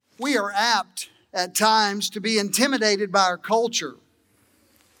we are apt at times to be intimidated by our culture.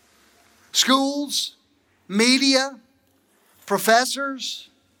 Schools, media, professors,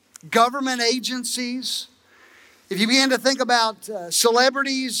 government agencies. If you begin to think about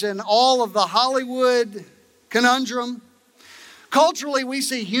celebrities and all of the Hollywood conundrum, culturally we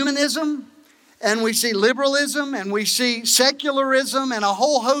see humanism and we see liberalism and we see secularism and a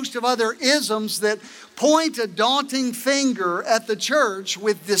whole host of other isms that point a daunting finger at the church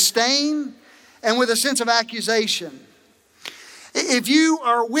with disdain and with a sense of accusation. If you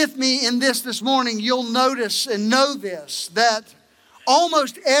are with me in this morning, you'll notice and know this, that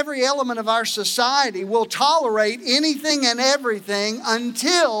almost every element of our society will tolerate anything and everything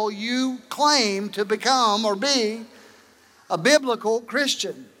until you claim to become or be a biblical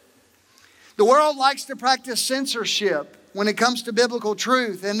Christian. The world likes to practice censorship when it comes to biblical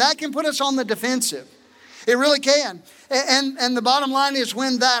truth, and that can put us on the defensive. It really can. And the bottom line is,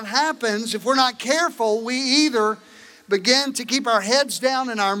 when that happens, if we're not careful, we either begin to keep our heads down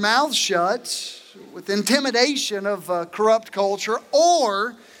and our mouths shut with intimidation of corrupt culture,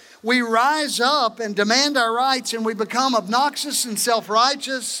 or we rise up and demand our rights and we become obnoxious and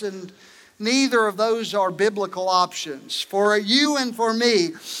self-righteous, and neither of those are biblical options. For you and for me,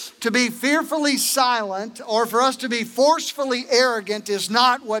 to be fearfully silent or for us to be forcefully arrogant is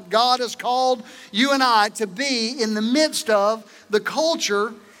not what God has called you and I to be in the midst of the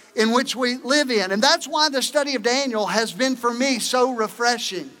culture in which we live in. And that's why the study of Daniel has been for me so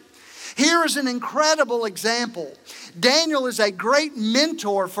refreshing. Here is an incredible example. Daniel is a great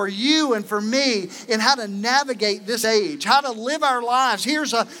mentor for you and for me in how to navigate this age, how to live our lives.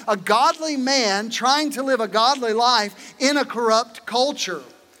 Here's a godly man trying to live a godly life in a corrupt culture.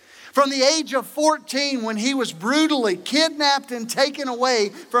 From the age of 14, when he was brutally kidnapped and taken away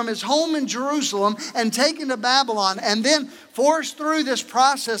from his home in Jerusalem and taken to Babylon, and then forced through this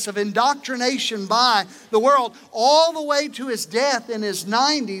process of indoctrination by the world, all the way to his death in his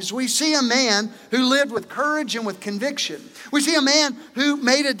 90s, we see a man who lived with courage and with conviction. We see a man who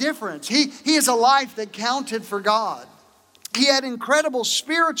made a difference. He is a life that counted for God. He had incredible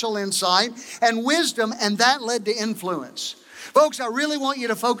spiritual insight and wisdom, and that led to influence. Folks, I really want you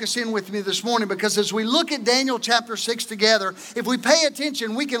to focus in with me this morning, because as we look at Daniel chapter 6 together, if we pay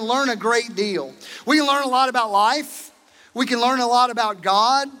attention, we can learn a great deal. We can learn a lot about life. We can learn a lot about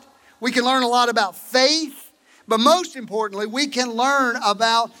God. We can learn a lot about faith. But most importantly, we can learn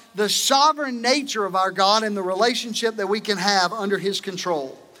about the sovereign nature of our God and the relationship that we can have under His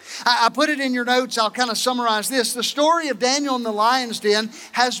control. I put it in your notes. I'll kind of summarize this. The story of Daniel in the lion's den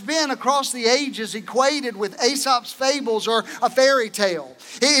has been across the ages equated with Aesop's fables or a fairy tale.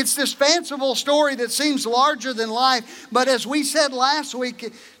 It's this fanciful story that seems larger than life. But as we said last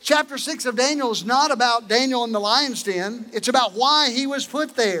week, chapter 6 of Daniel is not about Daniel in the lion's den. It's about why he was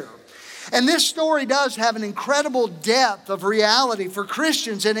put there. And this story does have an incredible depth of reality for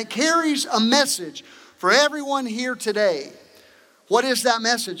Christians, and it carries a message for everyone here today. What is that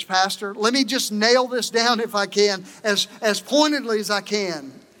message, Pastor? Let me just nail this down if I can, as pointedly as I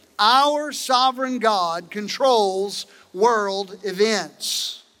can. Our sovereign God controls world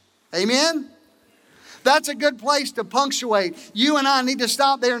events. Amen? That's a good place to punctuate. You and I need to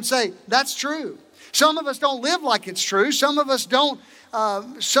stop there and say, that's true. Some of us don't live like it's true. Some of us don't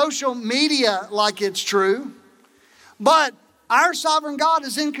social media like it's true. But our sovereign God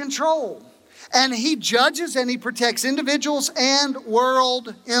is in control. And He judges and He protects individuals and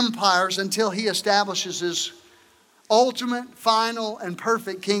world empires until He establishes His ultimate, final, and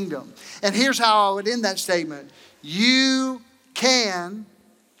perfect kingdom. And here's how I would end that statement. You can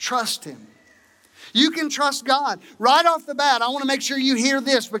trust Him. You can trust God. Right off the bat, I want to make sure you hear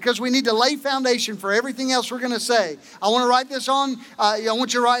this, because we need to lay foundation for everything else we're going to say. I want to write this on. I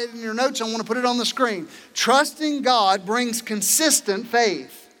want you to write it in your notes. I want to put it on the screen. Trusting God brings consistent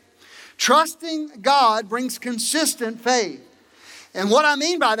faith. Trusting God brings consistent faith. And what I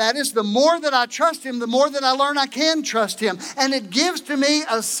mean by that is the more that I trust Him, the more that I learn I can trust Him. And it gives to me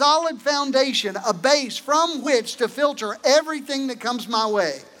a solid foundation, a base from which to filter everything that comes my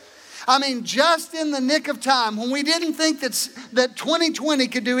way. I mean, just in the nick of time, when we didn't think that 2020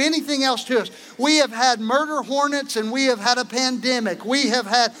 could do anything else to us, we have had murder hornets and we have had a pandemic. We have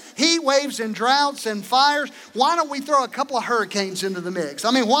had heat waves and droughts and fires. Why don't we throw a couple of hurricanes into the mix?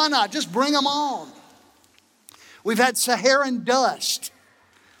 I mean, why not? Just bring them on. We've had Saharan dust.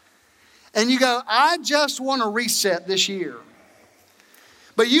 And you go, I just want to reset this year.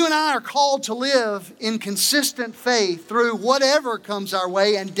 But you and I are called to live in consistent faith through whatever comes our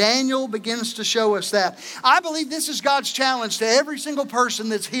way, and Daniel begins to show us that. I believe this is God's challenge to every single person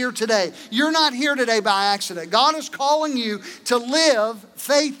that's here today. You're not here today by accident. God is calling you to live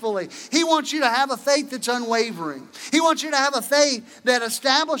faithfully. He wants you to have a faith that's unwavering. He wants you to have a faith that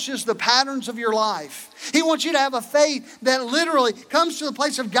establishes the patterns of your life. He wants you to have a faith that literally comes to the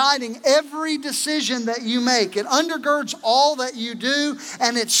place of guiding every decision that you make. It undergirds all that you do,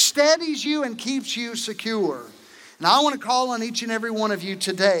 and it steadies you and keeps you secure. And I want to call on each and every one of you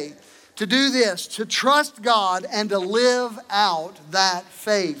today to do this, to trust God and to live out that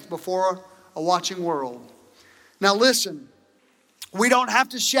faith before a watching world. Now listen, we don't have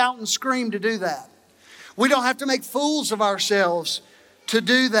to shout and scream to do that. We don't have to make fools of ourselves to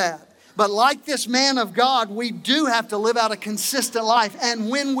do that. But like this man of God, we do have to live out a consistent life. And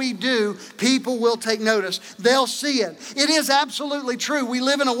when we do, people will take notice. They'll see it. It is absolutely true. We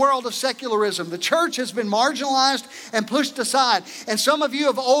live in a world of secularism. The church has been marginalized and pushed aside. And some of you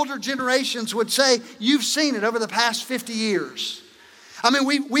of older generations would say you've seen it over the past 50 years. I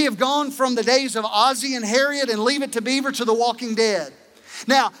mean, we have gone from the days of Ozzie and Harriet and Leave It to Beaver to The Walking Dead.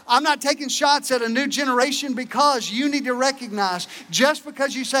 Now, I'm not taking shots at a new generation, because you need to recognize, just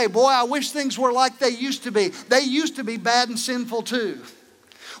because you say, boy, I wish things were like they used to be bad and sinful too.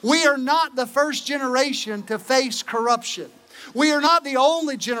 We are not the first generation to face corruption. We are not the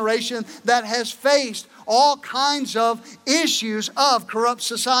only generation that has faced all kinds of issues of corrupt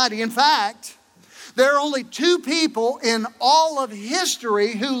society. In fact, there are only two people in all of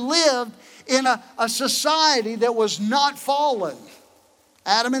history who lived in a society that was not fallen.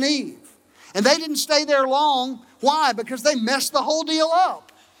 Adam and Eve. And they didn't stay there long. Why? Because they messed the whole deal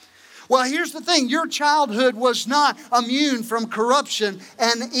up. Well, here's the thing. Your childhood was not immune from corruption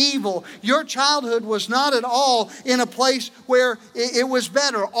and evil. Your childhood was not at all in a place where it was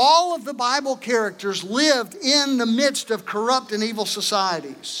better. All of the Bible characters lived in the midst of corrupt and evil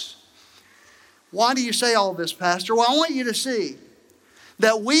societies. Why do you say all this, Pastor? Well, I want you to see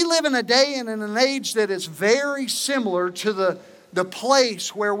that we live in a day and in an age that is very similar to the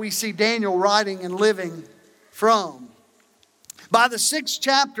place where we see Daniel writing and living from. By the 6th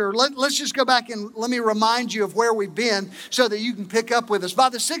chapter, let's just go back and let me remind you of where we've been so that you can pick up with us. By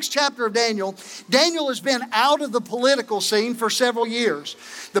the 6th chapter of Daniel, Daniel has been out of the political scene for several years.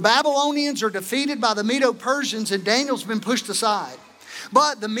 The Babylonians are defeated by the Medo-Persians, and Daniel's been pushed aside.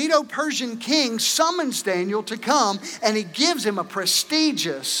 But the Medo-Persian king summons Daniel to come, and he gives him a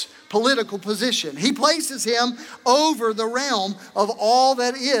prestigious political position. He places him over the realm of all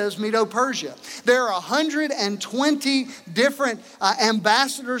that is Medo-Persia. There are 120 different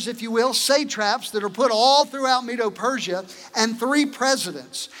ambassadors, if you will, satraps that are put all throughout Medo-Persia, and 3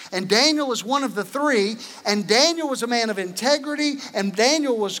 presidents. And Daniel is one of the 3, and Daniel was a man of integrity, and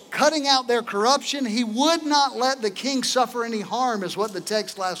Daniel was cutting out their corruption. He would not let the king suffer any harm, is what the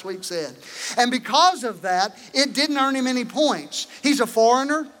text last week said. And because of that, it didn't earn him any points. He's a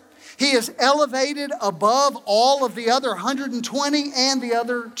foreigner. He is elevated above all of the other 120 and the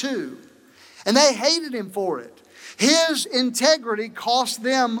other 2. And they hated him for it. His integrity cost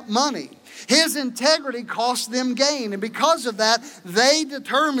them money. His integrity cost them gain. And because of that, they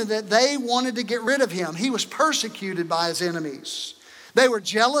determined that they wanted to get rid of him. He was persecuted by his enemies. They were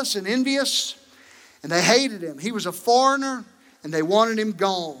jealous and envious, and they hated him. He was a foreigner, and they wanted him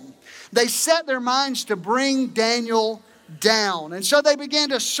gone. They set their minds to bring Daniel down. And so they began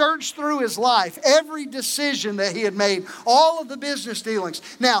to search through his life, every decision that he had made, all of the business dealings.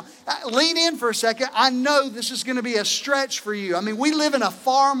 Now, lean in for a second. I know this is going to be a stretch for you. I mean, we live in a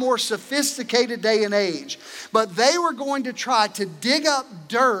far more sophisticated day and age. But they were going to try to dig up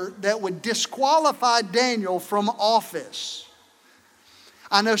dirt that would disqualify Daniel from office.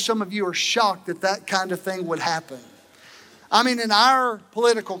 I know some of you are shocked that that kind of thing would happen. I mean, in our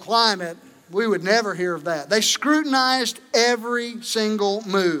political climate, we would never hear of that. They scrutinized every single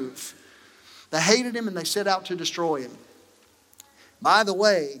move. They hated him, and they set out to destroy him. By the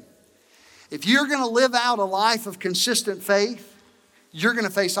way, if you're going to live out a life of consistent faith, you're going to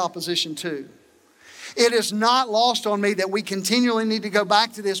face opposition too. It is not lost on me that we continually need to go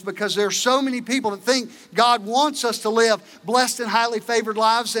back to this, because there are so many people that think God wants us to live blessed and highly favored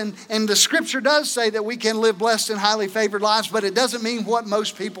lives. And the scripture does say that we can live blessed and highly favored lives, but it doesn't mean what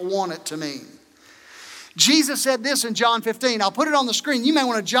most people want it to mean. Jesus said this in John 15. I'll put it on the screen. You may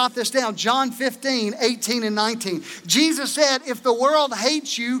want to jot this down. John 15, 18 and 19. Jesus said, if the world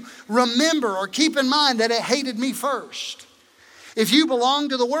hates you, remember or keep in mind that it hated me first. If you belong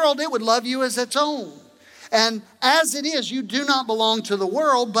to the world, it would love you as its own. And as it is, you do not belong to the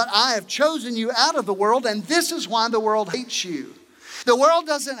world, but I have chosen you out of the world, and this is why the world hates you. The world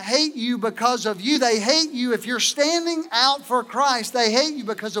doesn't hate you because of you. They hate you if you're standing out for Christ. They hate you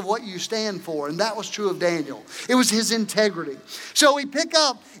because of what you stand for. And that was true of Daniel. It was his integrity. So we pick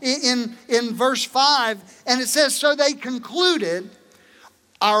up in verse 5, and it says, so they concluded,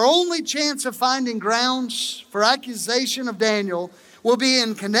 Our only chance of finding grounds for accusation of Daniel will be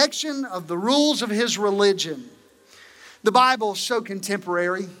in connection of the rules of his religion. The Bible is so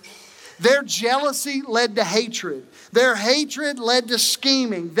contemporary. Their jealousy led to hatred. Their hatred led to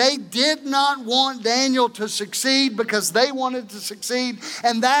scheming. They did not want Daniel to succeed because they wanted to succeed.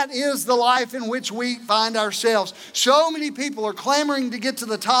 And that is the life in which we find ourselves. So many people are clamoring to get to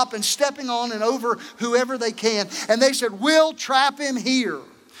the top and stepping on and over whoever they can. And they said, we'll trap him here.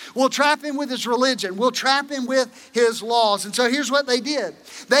 We'll trap him with his religion. We'll trap him with his laws. And so here's what they did.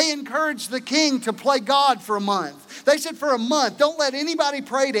 They encouraged the king to play God for a month. They said, for a month, don't let anybody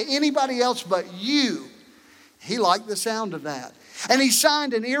pray to anybody else but you. He liked the sound of that. And he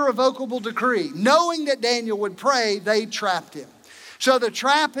signed an irrevocable decree. Knowing that Daniel would pray, they trapped him. So the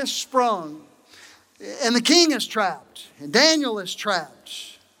trap has sprung. And the king is trapped. And Daniel is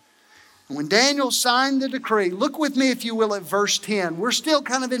trapped. And when Daniel signed the decree, look with me if you will at verse 10. We're still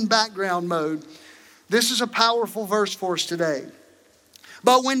kind of in background mode. This is a powerful verse for us today.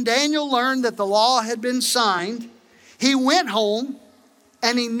 But when Daniel learned that the law had been signed, he went home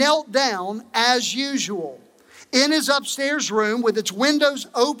and he knelt down as usual. In his upstairs room with its windows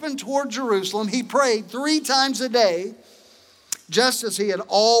open toward Jerusalem, he prayed 3 times a day, just as he had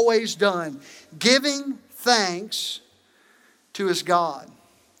always done, giving thanks to his God.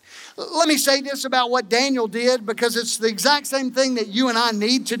 Let me say this about what Daniel did, because it's the exact same thing that you and I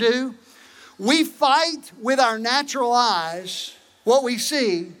need to do. We fight with our natural eyes what we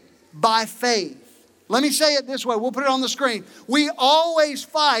see by faith. Let me say it this way. We'll put it on the screen. We always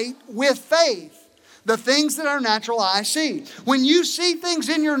fight with faith the things that our natural eyes see. When you see things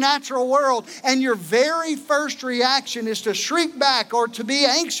in your natural world and your very first reaction is to shrink back or to be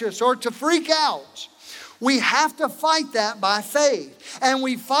anxious or to freak out, we have to fight that by faith. And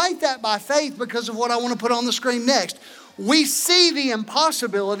we fight that by faith because of what I want to put on the screen next. We see the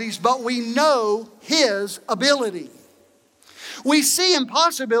impossibilities, but we know His ability. We see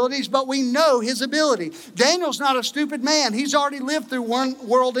impossibilities, but we know His ability. Daniel's not a stupid man. He's already lived through one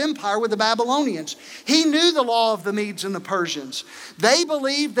world empire with the Babylonians. He knew the law of the Medes and the Persians. They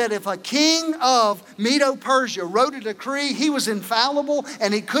believed that if a king of Medo-Persia wrote a decree, he was infallible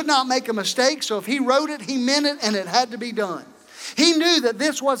and he could not make a mistake. So if he wrote it, he meant it, and it had to be done. He knew that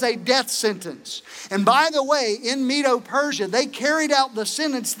this was a death sentence. And by the way, in Medo-Persia, they carried out the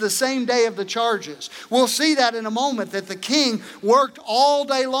sentence the same day of the charges. We'll see that in a moment, that the king worked all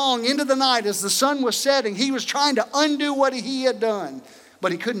day long into the night as the sun was setting. He was trying to undo what he had done,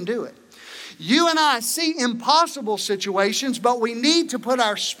 but he couldn't do it. You and I see impossible situations, but we need to put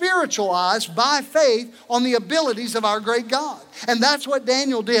our spiritual eyes by faith on the abilities of our great God. And that's what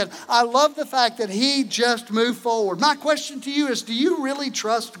Daniel did. I love the fact that he just moved forward. My question to you is, do you really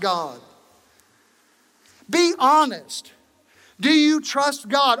trust God? Be honest. Do you trust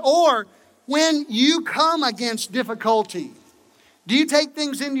God? Or when you come against difficulty, do you take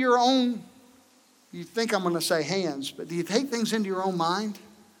things into your own, you think I'm going to say hands, but do you take things into your own mind?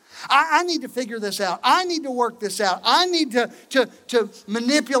 I need to figure this out. I need to work this out. I need to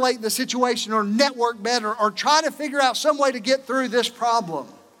manipulate the situation or network better or try to figure out some way to get through this problem.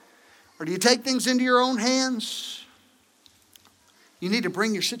 Or do you take things into your own hands? You need to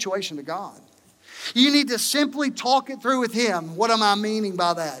bring your situation to God. You need to simply talk it through with Him. What am I meaning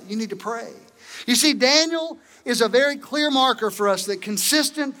by that? You need to pray. You see, Daniel is a very clear marker for us that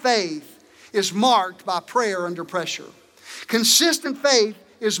consistent faith is marked by prayer under pressure. Consistent faith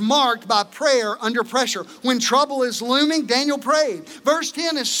is marked by prayer under pressure. When trouble is looming, Daniel prayed. Verse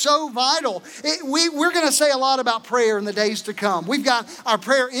 10 is so vital. We're going to say a lot about prayer in the days to come. We've got our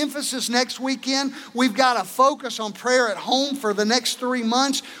prayer emphasis next weekend. We've got a focus on prayer at home for the next 3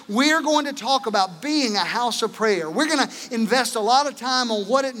 months. We're going to talk about being a house of prayer. We're going to invest a lot of time on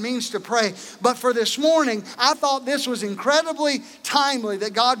what it means to pray. But for this morning, I thought this was incredibly timely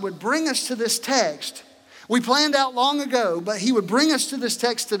that God would bring us to this text. We planned out long ago, but He would bring us to this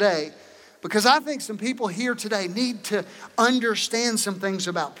text today because I think some people here today need to understand some things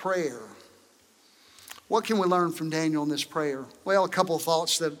about prayer. What can we learn from Daniel in this prayer? Well, a couple of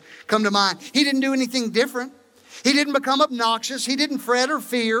thoughts that come to mind. He didn't do anything different. He didn't become obnoxious. He didn't fret or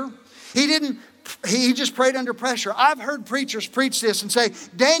fear. He just prayed under pressure. I've heard preachers preach this and say,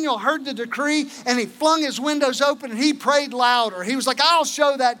 Daniel heard the decree and he flung his windows open and he prayed louder. He was like, I'll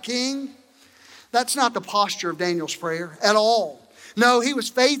show that king. That's not the posture of Daniel's prayer at all. No, he was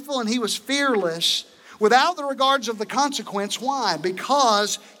faithful and he was fearless without the regards of the consequence. Why?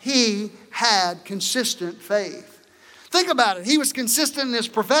 Because he had consistent faith. Think about it. He was consistent in his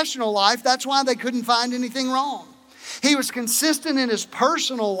professional life. That's why they couldn't find anything wrong. He was consistent in his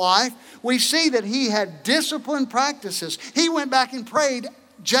personal life. We see that he had disciplined practices. He went back and prayed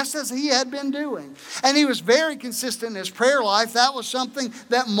just as he had been doing. And he was very consistent in his prayer life. That was something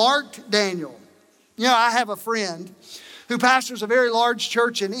that marked Daniel. You know, I have a friend who pastors a very large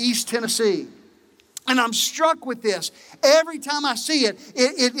church in East Tennessee. And I'm struck with this. Every time I see it,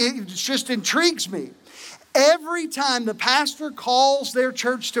 it just intrigues me. Every time the pastor calls their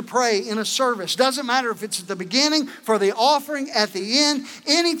church to pray in a service, doesn't matter if it's at the beginning, for the offering, at the end,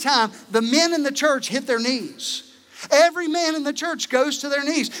 anytime, the men in the church hit their knees. Every man in the church goes to their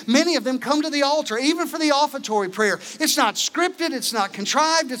knees. Many of them come to the altar, even for the offertory prayer. It's not scripted, it's not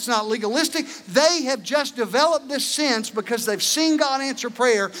contrived, it's not legalistic. They have just developed this sense, because they've seen God answer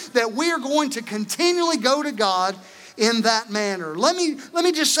prayer, that we are going to continually go to God in that manner. Let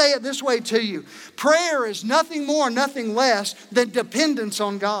me just say it this way to you. Prayer is nothing more, nothing less than dependence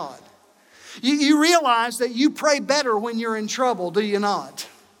on God. You realize that you pray better when you're in trouble, do you not?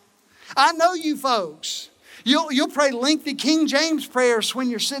 I know you folks. You'll pray lengthy King James prayers when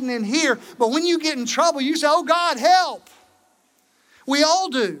you're sitting in here, but when you get in trouble, you say, "Oh God, help." We all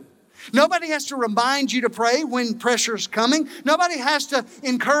do. Nobody has to remind you to pray when pressure's coming. Nobody has to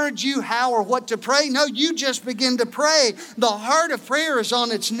encourage you how or what to pray. No, you just begin to pray. The heart of prayer is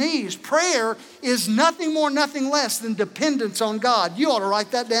on its knees. Prayer is nothing more, nothing less than dependence on God. You ought to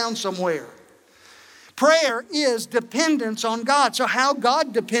write that down somewhere. Prayer is dependence on God. So how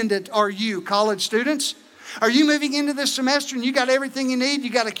God dependent are you, college students? Are you moving into this semester and you got everything you need? You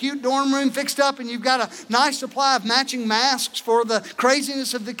got a cute dorm room fixed up and you've got a nice supply of matching masks for the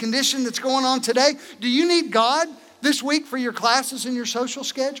craziness of the condition that's going on today? Do you need God this week for your classes and your social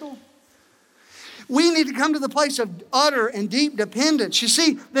schedule? We need to come to the place of utter and deep dependence. You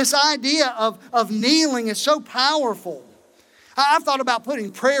see, this idea of kneeling is so powerful. I've thought about putting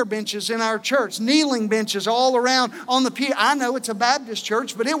prayer benches in our church, kneeling benches all around on the pew. I know it's a Baptist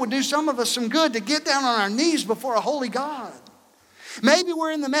church, but it would do some of us some good to get down on our knees before a holy God. Maybe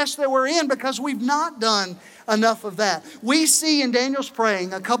we're in the mess that we're in because we've not done enough of that. We see in Daniel's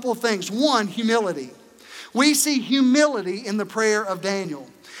praying a couple of things. One, humility. We see humility in the prayer of Daniel.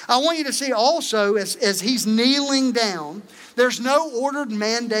 I want you to see also as he's kneeling down, there's no ordered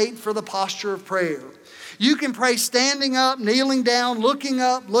mandate for the posture of prayer. You can pray standing up, kneeling down, looking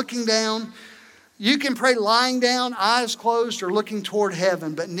up, looking down. You can pray lying down, eyes closed, or looking toward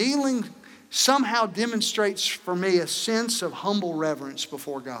heaven. But kneeling somehow demonstrates for me a sense of humble reverence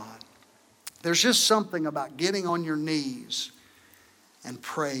before God. There's just something about getting on your knees and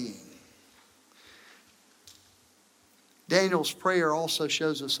praying. Daniel's prayer also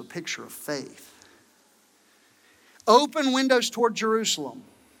shows us a picture of faith. Open windows toward Jerusalem.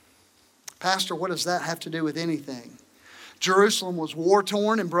 Pastor, what does that have to do with anything? Jerusalem was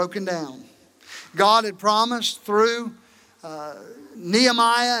war-torn and broken down. God had promised through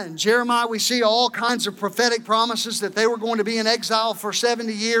Nehemiah and Jeremiah, we see all kinds of prophetic promises that they were going to be in exile for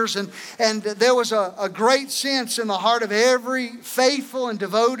 70 years. And there was a great sense in the heart of every faithful and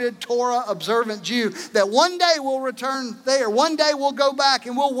devoted Torah observant Jew that one day we'll return there. One day we'll go back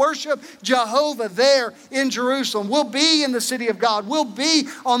and we'll worship Jehovah there in Jerusalem. We'll be in the city of God. We'll be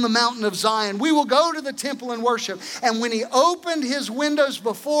on the mountain of Zion. We will go to the temple and worship. And when he opened his windows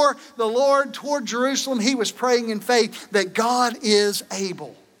before the Lord toward Jerusalem, he was praying in faith that God is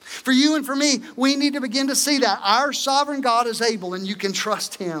able. For you and for me, we need to begin to see that our sovereign God is able and you can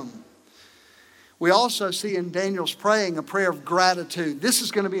trust him. We also see in Daniel's praying a prayer of gratitude. This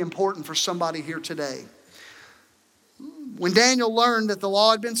is going to be important for somebody here today. When Daniel learned that the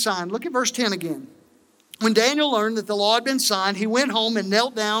law had been signed, look at verse 10 again. When Daniel learned that the law had been signed, he went home and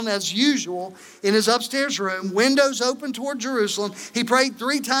knelt down as usual in his upstairs room, windows open toward Jerusalem. He prayed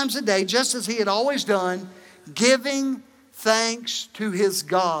 3 times a day, just as he had always done, giving thanks to his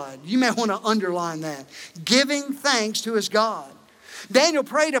God. You may want to underline that. Giving thanks to his God. Daniel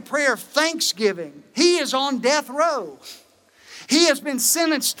prayed a prayer of thanksgiving. He is on death row. He has been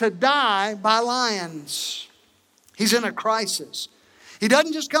sentenced to die by lions. He's in a crisis. He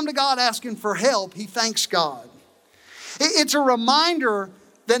doesn't just come to God asking for help. He thanks God. It's a reminder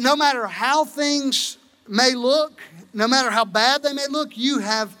that no matter how things may look, no matter how bad they may look, you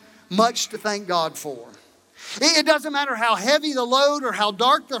have much to thank God for. It doesn't matter how heavy the load or how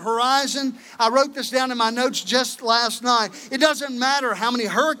dark the horizon. I wrote this down in my notes just last night. It doesn't matter how many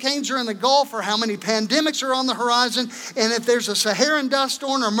hurricanes are in the Gulf or how many pandemics are on the horizon. And if there's a Saharan dust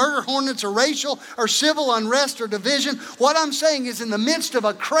storm or murder hornets or racial or civil unrest or division, what I'm saying is in the midst of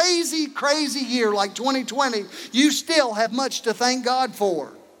a crazy, crazy year like 2020, you still have much to thank God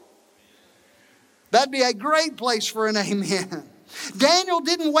for. That'd be a great place for an amen. Daniel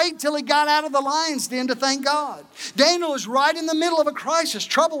didn't wait till he got out of the lion's den to thank God. Daniel is right in the middle of a crisis.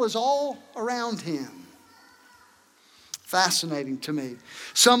 Trouble is all around him. Fascinating to me.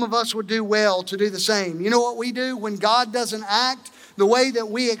 Some of us would do well to do the same. You know what we do? When God doesn't act the way that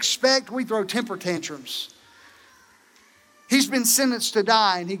we expect, we throw temper tantrums. He's been sentenced to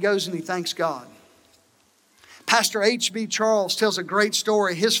die and he goes and he thanks God. Pastor H.B. Charles tells a great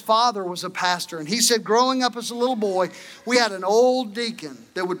story. His father was a pastor, and he said growing up as a little boy, we had an old deacon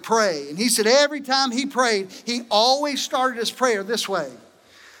that would pray. And he said every time he prayed, he always started his prayer this way.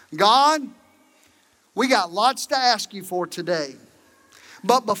 God, we got lots to ask you for today.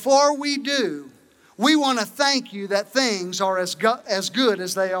 But before we do, we want to thank you that things are as good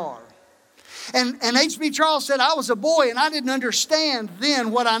as they are. And H.B. Charles said, I was a boy and I didn't understand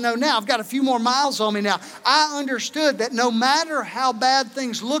then what I know now. I've got a few more miles on me now. I understood that no matter how bad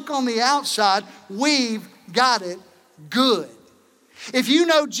things look on the outside, we've got it good. If you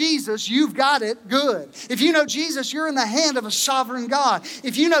know Jesus, you've got it good. If you know Jesus, you're in the hand of a sovereign God.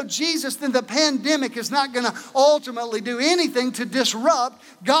 If you know Jesus, then the pandemic is not going to ultimately do anything to disrupt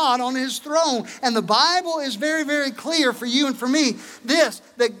God on his throne. And the Bible is very, very clear for you and for me, that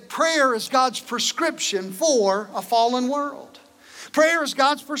prayer is God's prescription for a fallen world. Prayer is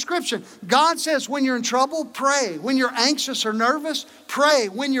God's prescription. God says when you're in trouble, pray. When you're anxious or nervous, pray.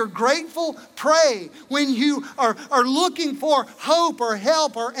 When you're grateful, pray. When you are looking for hope or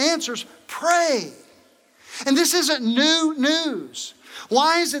help or answers, pray. And this isn't new news.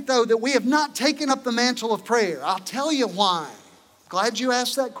 Why is it, though, that we have not taken up the mantle of prayer? I'll tell you why. Glad you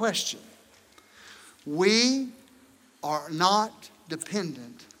asked that question. We are not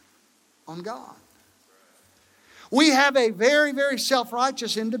dependent on God. We have a very, very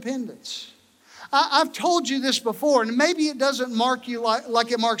self-righteous independence. I've told you this before, and maybe it doesn't mark you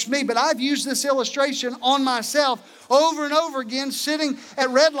like it marks me, but I've used this illustration on myself over and over again sitting at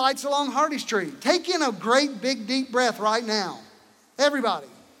red lights along Hardy Street. Take in a great, big, deep breath right now. Everybody.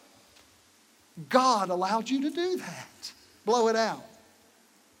 God allowed you to do that. Blow it out.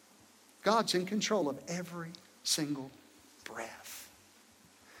 God's in control of every single breath.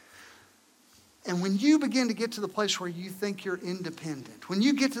 And when you begin to get to the place where you think you're independent, when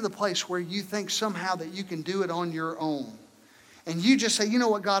you get to the place where you think somehow that you can do it on your own, and you just say, you know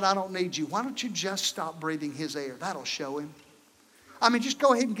what, God, I don't need you. Why don't you just stop breathing his air? That'll show him. I mean, just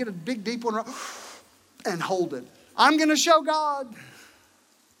go ahead and get a big, deep one and hold it. I'm going to show God.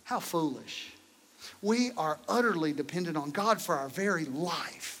 How foolish. We are utterly dependent on God for our very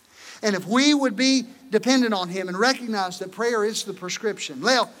life. And if we would be dependent on him and recognize that prayer is the prescription.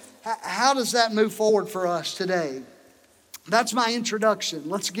 Well, how does that move forward for us today? That's my introduction.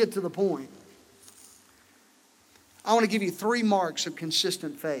 Let's get to the point. I want to give you 3 marks of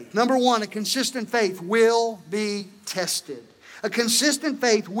consistent faith. Number 1, a consistent faith will be tested. A consistent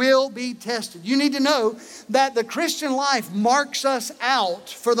faith will be tested. You need to know that the Christian life marks us out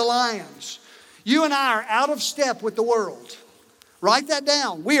for the lions. You and I are out of step with the world. Write that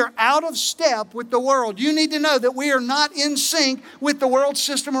down. We are out of step with the world. You need to know that we are not in sync with the world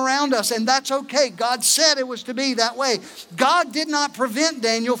system around us, and that's okay. God said it was to be that way. God did not prevent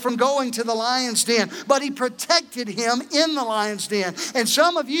Daniel from going to the lion's den, but he protected him in the lion's den. And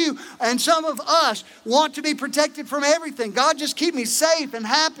some of you and some of us want to be protected from everything. God, just keep me safe and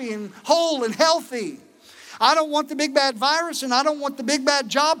happy and whole and healthy. I don't want the big bad virus, and I don't want the big bad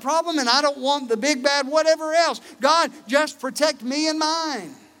job problem, and I don't want the big bad whatever else. God, just protect me and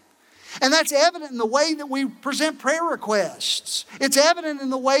mine. And that's evident in the way that we present prayer requests. It's evident in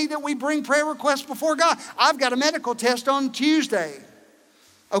the way that we bring prayer requests before God. I've got a medical test on Tuesday.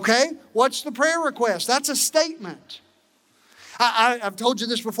 Okay, what's the prayer request? That's a statement. I've told you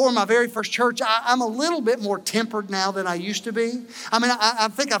this before in my very first church. I'm a little bit more tempered now than I used to be. I mean, I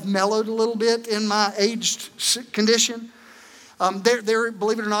think I've mellowed a little bit in my aged condition. There,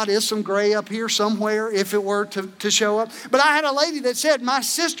 believe it or not, is some gray up here somewhere if it were to show up. But I had a lady that said, my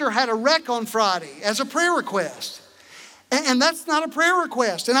sister had a wreck on Friday as a prayer request. And that's not a prayer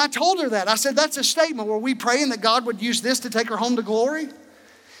request. And I told her that. I said, that's a statement. Were we praying that God would use this to take her home to glory?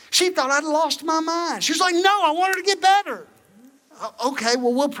 She thought I'd lost my mind. She was like, no, I want her to get better. Okay,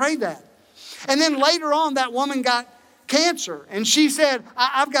 well, we'll pray that. And then later on, that woman got cancer. And she said,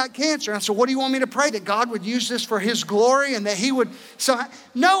 I've got cancer. And I said, what do you want me to pray? That God would use this for his glory and that he would...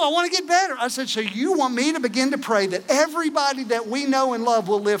 No, I want to get better. I said, so you want me to begin to pray that everybody that we know and love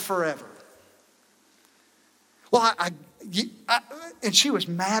will live forever? Well, and she was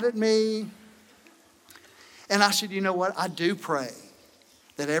mad at me. And I said, you know what? I do pray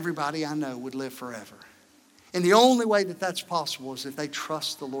that everybody I know would live forever. And the only way that that's possible is if they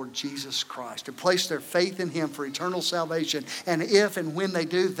trust the Lord Jesus Christ and place their faith in him for eternal salvation. And if and when they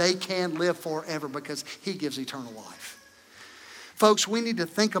do, they can live forever because he gives eternal life. Folks, we need to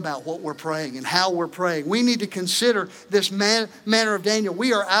think about what we're praying and how we're praying. We need to consider this manner of Daniel.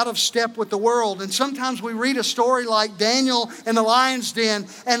 We are out of step with the world. And sometimes we read a story like Daniel in the lion's den.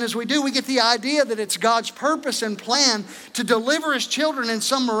 And as we do, we get the idea that it's God's purpose and plan to deliver His children in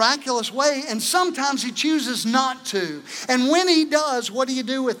some miraculous way. And sometimes He chooses not to. And when He does, what do you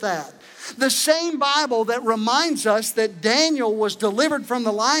do with that? The same Bible that reminds us that Daniel was delivered from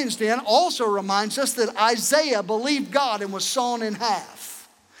the lion's den also reminds us that Isaiah believed God and was sawn in half.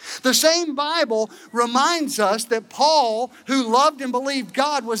 The same Bible reminds us that Paul, who loved and believed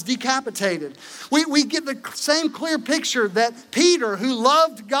God, was decapitated. We get the same clear picture that Peter, who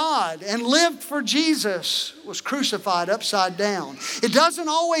loved God and lived for Jesus, was crucified upside down. It doesn't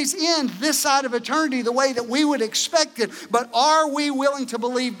always end this side of eternity the way that we would expect it, but are we willing to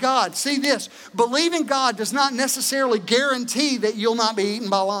believe God? See this, believing God does not necessarily guarantee that you'll not be eaten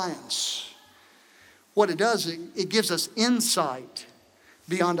by lions. What it does, it gives us insight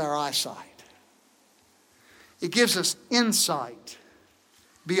beyond our eyesight. It gives us insight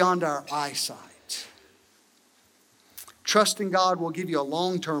beyond our eyesight. Trusting God will give you a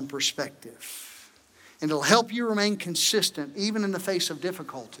long-term perspective, and it'll help you remain consistent even in the face of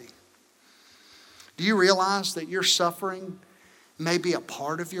difficulty. Do you realize that your suffering may be a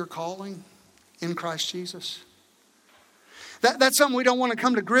part of your calling in Christ Jesus? That's something we don't want to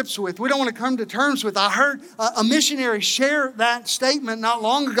come to grips with. We don't want to come to terms with. I heard a missionary share that statement not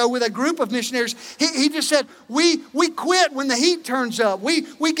long ago with a group of missionaries. He just said, we quit when the heat turns up.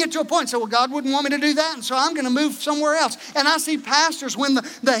 We get to a point and say, well, God wouldn't want me to do that, and so I'm going to move somewhere else. And I see pastors, when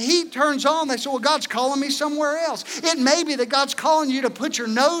the heat turns on, they say, well, God's calling me somewhere else. It may be that God's calling you to put your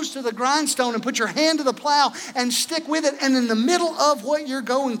nose to the grindstone and put your hand to the plow and stick with it. And in the middle of what you're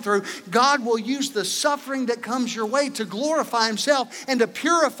going through, God will use the suffering that comes your way to glorify Himself and to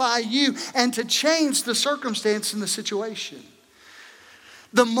purify you and to change the circumstance and the situation.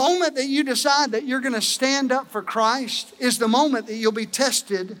 The moment that you decide that you're going to stand up for Christ is the moment that you'll be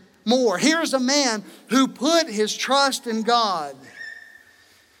tested more. Here's a man who put his trust in God.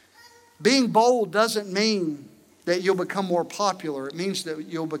 Being bold doesn't mean that you'll become more popular. It means that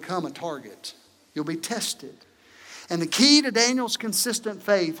you'll become a target. You'll be tested. And the key to Daniel's consistent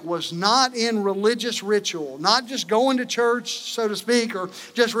faith was not in religious ritual, not just going to church, so to speak, or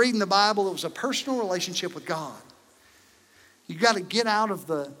just reading the Bible. It was a personal relationship with God. You've got to get out of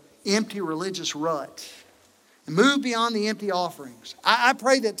the empty religious rut and move beyond the empty offerings. I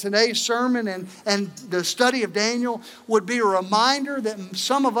pray that today's sermon and the study of Daniel would be a reminder that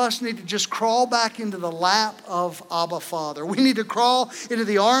some of us need to just crawl back into the lap of Abba Father. We need to crawl into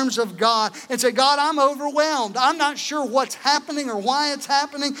the arms of God and say, God, I'm overwhelmed. I'm not sure what's happening or why it's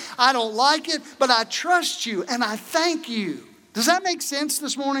happening. I don't like it, but I trust you and I thank you. Does that make sense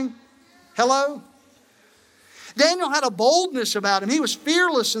this morning? Hello? Daniel had a boldness about him. He was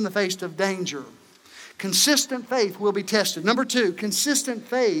fearless in the face of danger. Consistent faith will be tested. Number 2, consistent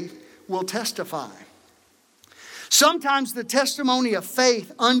faith will testify. Sometimes the testimony of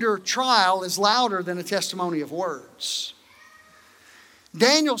faith under trial is louder than a testimony of words.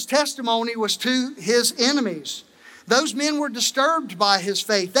 Daniel's testimony was to his enemies. Those men were disturbed by his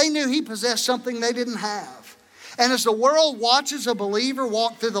faith. They knew he possessed something they didn't have. And as the world watches a believer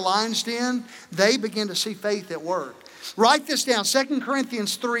walk through the lion's den, they begin to see faith at work. Write this down, 2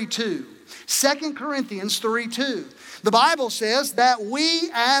 Corinthians 3:2. 2 Corinthians 3:2. The Bible says that we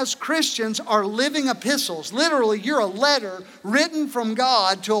as Christians are living epistles. Literally, you're a letter written from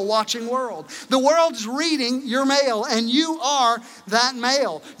God to a watching world. The world is reading your mail, and you are that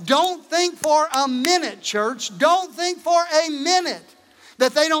mail. Don't think for a minute, church. Don't think for a minute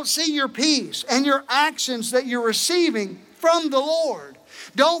that they don't see your peace and your actions that you're receiving from the Lord.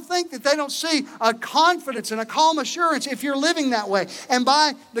 Don't think that they don't see a confidence and a calm assurance if you're living that way. And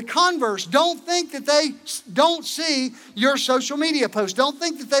by the converse, don't think that they don't see your social media posts. Don't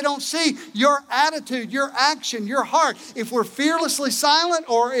think that they don't see your attitude, your action, your heart. If we're fearlessly silent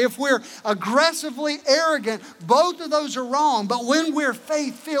or if we're aggressively arrogant, both of those are wrong. But when we're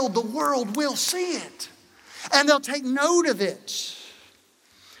faith-filled, the world will see it. And they'll take note of it.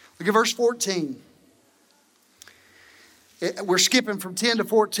 Look at verse 14. We're skipping from 10 to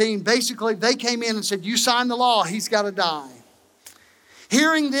 14. Basically, they came in and said, you signed the law, he's got to die.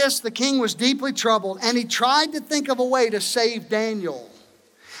 Hearing this, the king was deeply troubled, and he tried to think of a way to save Daniel.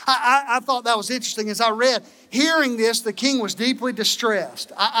 I thought that was interesting as I read. Hearing this, the king was deeply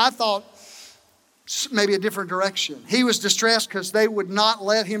distressed. I thought maybe a different direction. He was distressed because they would not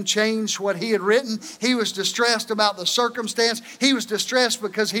let him change what he had written. He was distressed about the circumstance. He was distressed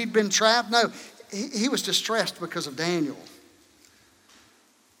because he'd been trapped. No, he was distressed because of Daniel.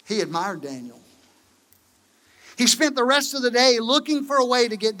 He admired Daniel. He spent the rest of the day looking for a way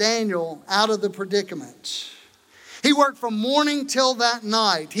to get Daniel out of the predicament. He worked from morning till that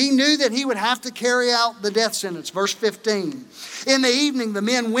night. He knew that he would have to carry out the death sentence. Verse 15. In the evening, the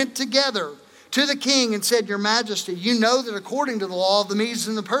men went together to the king and said, Your Majesty, you know that according to the law of the Medes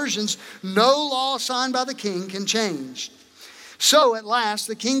and the Persians, no law signed by the king can change. So at last,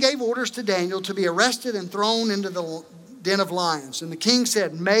 the king gave orders to Daniel to be arrested and thrown into the den of lions. And the king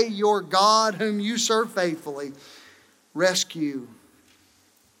said, May your God, whom you serve faithfully, rescue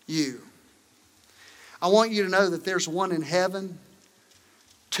you. I want you to know that there's one in heaven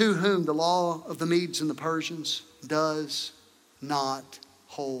to whom the law of the Medes and the Persians does not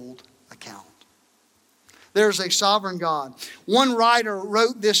hold account. There's a sovereign God. One writer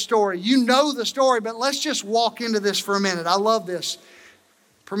wrote this story. You know the story, but let's just walk into this for a minute. I love this.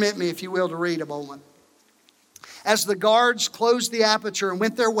 Permit me, if you will, to read a moment. As the guards closed the aperture and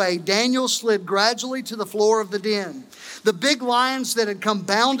went their way, Daniel slid gradually to the floor of the den. The big lions that had come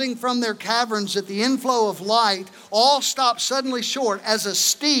bounding from their caverns at the inflow of light all stopped suddenly short as a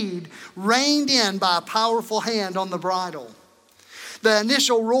steed reined in by a powerful hand on the bridle. The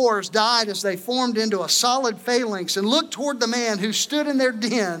initial roars died as they formed into a solid phalanx and looked toward the man who stood in their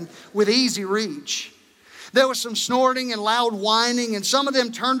den with easy reach. There was some snorting and loud whining, and some of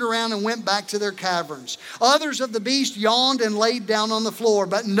them turned around and went back to their caverns. Others of the beast yawned and laid down on the floor,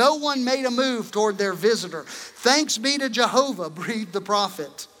 but no one made a move toward their visitor. Thanks be to Jehovah, breathed the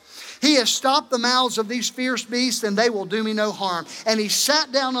prophet. He has stopped the mouths of these fierce beasts, and they will do me no harm. And he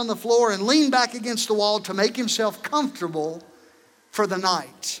sat down on the floor and leaned back against the wall to make himself comfortable for the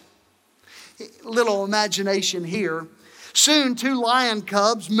night. Little imagination here. Soon 2 lion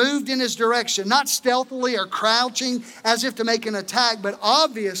cubs moved in his direction, not stealthily or crouching as if to make an attack, but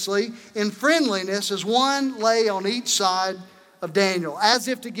obviously in friendliness as one lay on each side of Daniel, as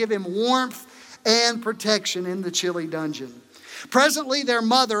if to give him warmth and protection in the chilly dungeon. Presently their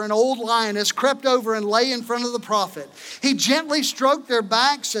mother, an old lioness, crept over and lay in front of the prophet. He gently stroked their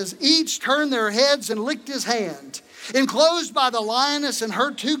backs as each turned their heads and licked his hand. Enclosed by the lioness and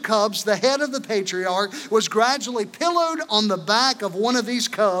her 2 cubs, the head of the patriarch was gradually pillowed on the back of one of these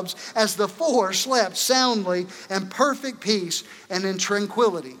cubs as the 4 slept soundly in perfect peace and in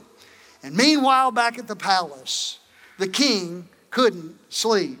tranquility. And meanwhile, back at the palace, the king couldn't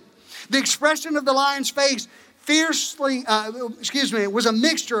sleep. The expression of the lion's face it was a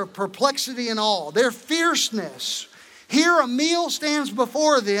mixture of perplexity and awe. Their fierceness. Here a meal stands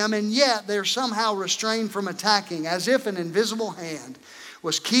before them, and yet they're somehow restrained from attacking, as if an invisible hand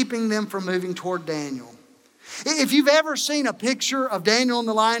was keeping them from moving toward Daniel. If you've ever seen a picture of Daniel in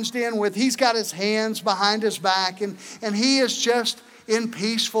the lion's den with he's got his hands behind his back and he is just in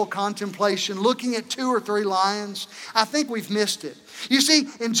peaceful contemplation looking at 2 or 3 lions, I think we've missed it. You see,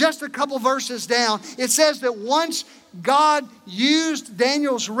 in just a couple verses down, it says that once God used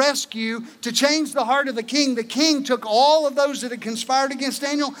Daniel's rescue to change the heart of the king took all of those that had conspired against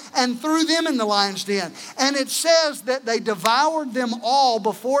Daniel and threw them in the lion's den. And it says that they devoured them all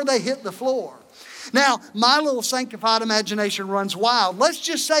before they hit the floor. Now, my little sanctified imagination runs wild. Let's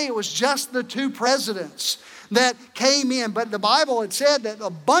just say it was just the 2 presidents that came in. But the Bible had said that a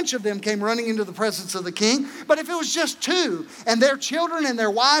bunch of them came running into the presence of the king. But if it was just 2 and their children and their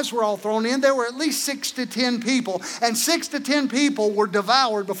wives were all thrown in, there were at least 6 to 10 people. And 6 to 10 people were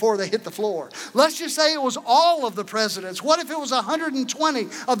devoured before they hit the floor. Let's just say it was all of the presidents. What if it was 120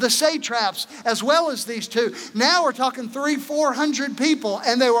 of the satraps as well as these 2? Now we're talking 300-400 people,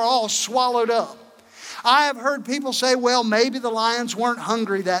 and they were all swallowed up. I have heard people say, well, maybe the lions weren't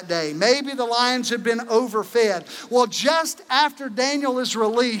hungry that day. Maybe the lions had been overfed. Well, just after Daniel is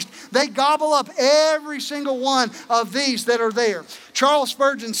released, they gobble up every single one of these that are there. Charles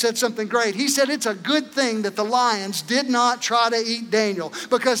Spurgeon said something great. He said it's a good thing that the lions did not try to eat Daniel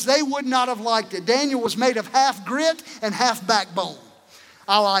because they would not have liked it. Daniel was made of half grit and half backbone.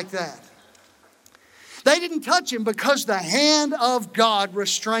 I like that. They didn't touch him because the hand of God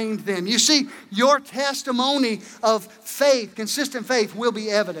restrained them. You see, your testimony of faith, consistent faith, will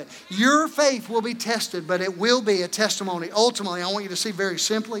be evident. Your faith will be tested, but it will be a testimony. Ultimately, I want you to see very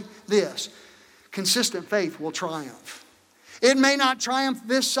simply this. Consistent faith will triumph. It may not triumph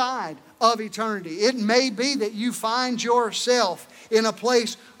this side of eternity. It may be that you find yourself in a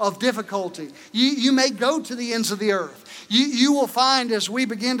place of difficulty. You may go to the ends of the earth. You will find as we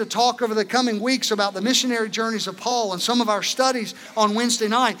begin to talk over the coming weeks about the missionary journeys of Paul and some of our studies on Wednesday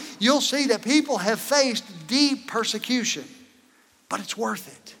night, you'll see that people have faced deep persecution, but it's worth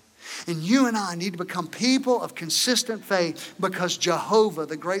it. And you and I need to become people of consistent faith because Jehovah,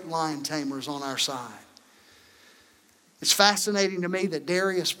 the great lion tamer, is on our side. It's fascinating to me that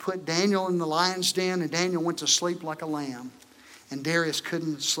Darius put Daniel in the lion's den and Daniel went to sleep like a lamb. And Darius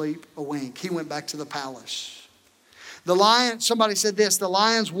couldn't sleep a wink. He went back to the palace. Somebody said this, the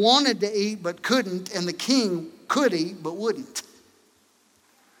lions wanted to eat but couldn't, and the king could eat but wouldn't.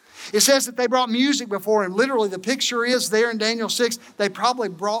 It says that they brought music before him. Literally, the picture is there in Daniel 6. They probably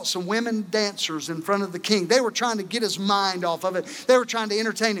brought some women dancers in front of the king. They were trying to get his mind off of it. They were trying to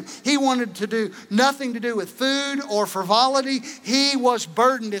entertain him. He wanted to do nothing to do with food or frivolity. He was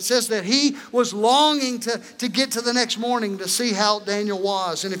burdened. It says that he was longing to get to the next morning to see how Daniel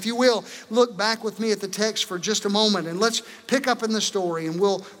was. And if you will, look back with me at the text for just a moment. And let's pick up in the story and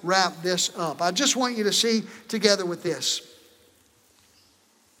we'll wrap this up. I just want you to see together with this.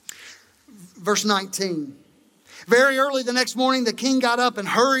 Verse 19. Very early the next morning, the king got up and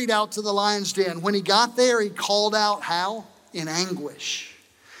hurried out to the lion's den. When he got there, he called out, how? In anguish.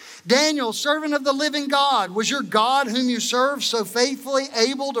 Daniel, servant of the living God, was your God whom you serve so faithfully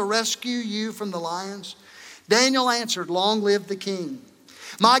able to rescue you from the lions? Daniel answered, long live the king.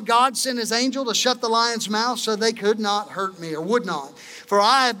 My God sent his angel to shut the lion's mouth so they could not hurt me or would not. For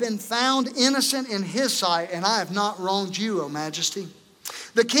I have been found innocent in his sight and I have not wronged you, O majesty.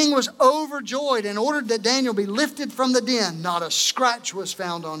 The king was overjoyed and ordered that Daniel be lifted from the den. Not a scratch was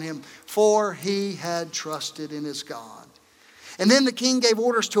found on him, for he had trusted in his God. And then the king gave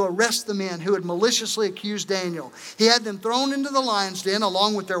orders to arrest the men who had maliciously accused Daniel. He had them thrown into the lion's den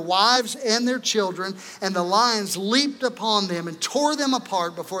along with their wives and their children, and the lions leaped upon them and tore them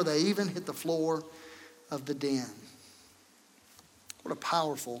apart before they even hit the floor of the den. What a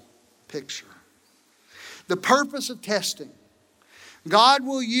powerful picture. The purpose of testing. God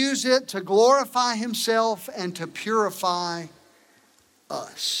will use it to glorify himself and to purify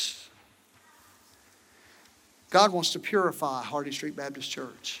us. God wants to purify Hardy Street Baptist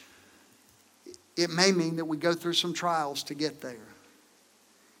Church. It may mean that we go through some trials to get there.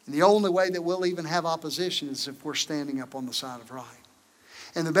 And the only way that we'll even have opposition is if we're standing up on the side of right.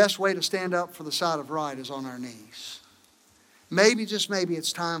 And the best way to stand up for the side of right is on our knees. Maybe, just maybe,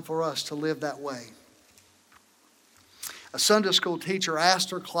 it's time for us to live that way. A Sunday school teacher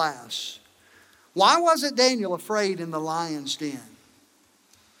asked her class, why wasn't Daniel afraid in the lion's den?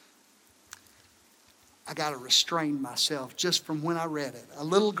 I got to restrain myself just from when I read it. A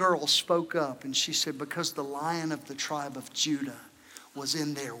little girl spoke up and she said, because the Lion of the tribe of Judah was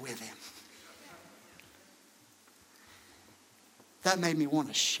in there with him. That made me want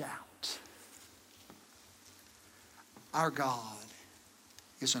to shout. Our God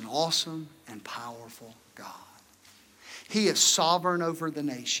is an awesome and powerful God. He is sovereign over the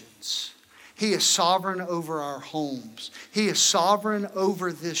nations. He is sovereign over our homes. He is sovereign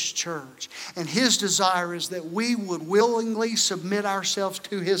over this church. And his desire is that we would willingly submit ourselves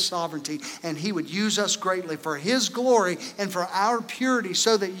to his sovereignty. And he would use us greatly for his glory and for our purity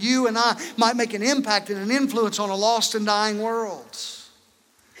so that you and I might make an impact and an influence on a lost and dying world.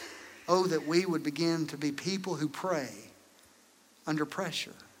 Oh, that we would begin to be people who pray under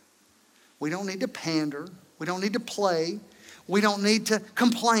pressure. We don't need to pander. We don't need to play. We don't need to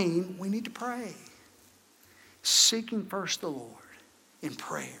complain. We need to pray. Seeking first the Lord in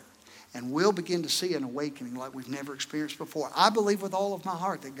prayer. And we'll begin to see an awakening like we've never experienced before. I believe with all of my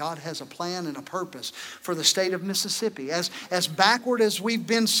heart that God has a plan and a purpose for the state of Mississippi. As backward as we've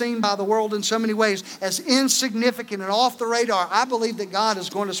been seen by the world in so many ways, as insignificant and off the radar, I believe that God is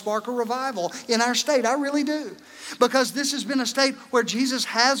going to spark a revival in our state. I really do. Because this has been a state where Jesus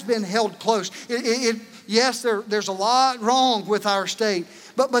has been held close. Yes, there's a lot wrong with our state.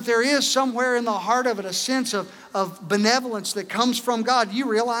 But there is somewhere in the heart of it a sense of benevolence that comes from God. You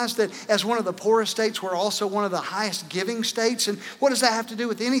realize that as one of the poorest states, we're also one of the highest giving states. And what does that have to do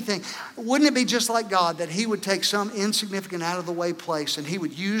with anything? Wouldn't it be just like God that he would take some insignificant out of the way place and he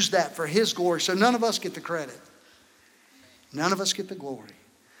would use that for his glory so none of us get the credit. None of us get the glory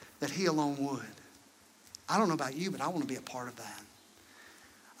that he alone would. I don't know about you, but I want to be a part of that.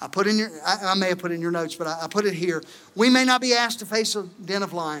 I may have put in your notes, but I put it here. We may not be asked to face a den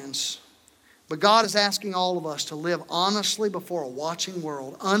of lions, but God is asking all of us to live honestly before a watching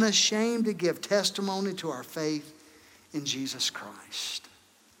world, unashamed to give testimony to our faith in Jesus Christ.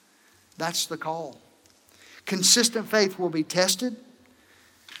 That's the call. Consistent faith will be tested.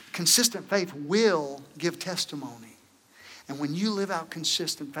 Consistent faith will give testimony. And when you live out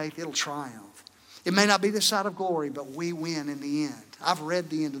consistent faith, it'll triumph. It may not be the side of glory, but we win in the end. I've read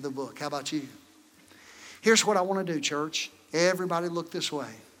the end of the book. How about you? Here's what I want to do, church. Everybody look this way.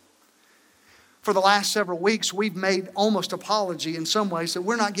 For the last several weeks, we've made almost apology in some ways that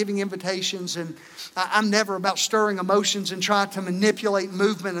we're not giving invitations, and I'm never about stirring emotions and trying to manipulate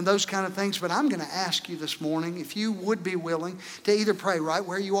movement and those kind of things. But I'm going to ask you this morning if you would be willing to either pray right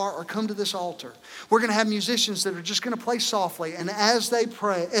where you are or come to this altar. We're going to have musicians that are just going to play softly, and as they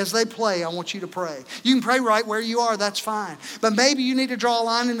play, I want you to pray. You can pray right where you are, that's fine. But maybe you need to draw a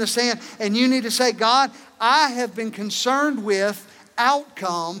line in the sand and you need to say, God, I have been concerned with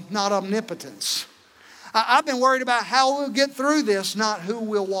outcome, not omnipotence. I've been worried about how we'll get through this, not who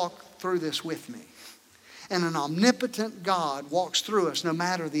will walk through this with me. And an omnipotent God walks through us no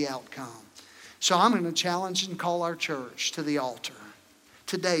matter the outcome. So I'm going to challenge and call our church to the altar.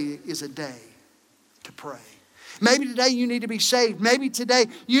 Today is a day to pray. Maybe today you need to be saved. Maybe today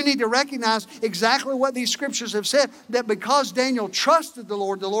you need to recognize exactly what these scriptures have said, that because Daniel trusted the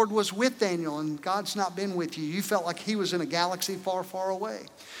Lord was with Daniel, and God's not been with you. You felt like he was in a galaxy far, far away.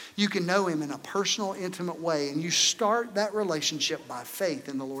 You can know him in a personal, intimate way, and you start that relationship by faith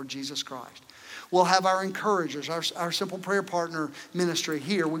in the Lord Jesus Christ. We'll have our encouragers, our simple prayer partner ministry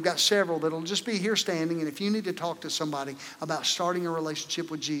here. We've got several that'll just be here standing, and if you need to talk to somebody about starting a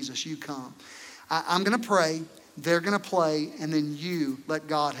relationship with Jesus, you come. I'm going to pray. They're going to play, and then you let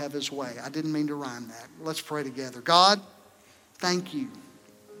God have his way. I didn't mean to rhyme that. Let's pray together. God, thank you.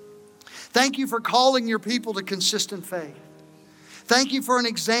 Thank you for calling your people to consistent faith. Thank you for an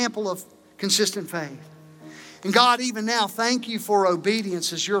example of consistent faith. And God, even now, thank you for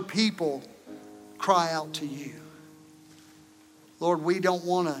obedience as your people cry out to you. Lord, we don't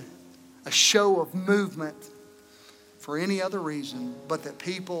want a show of movement for any other reason but that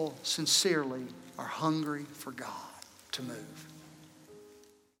people sincerely are hungry for God to move.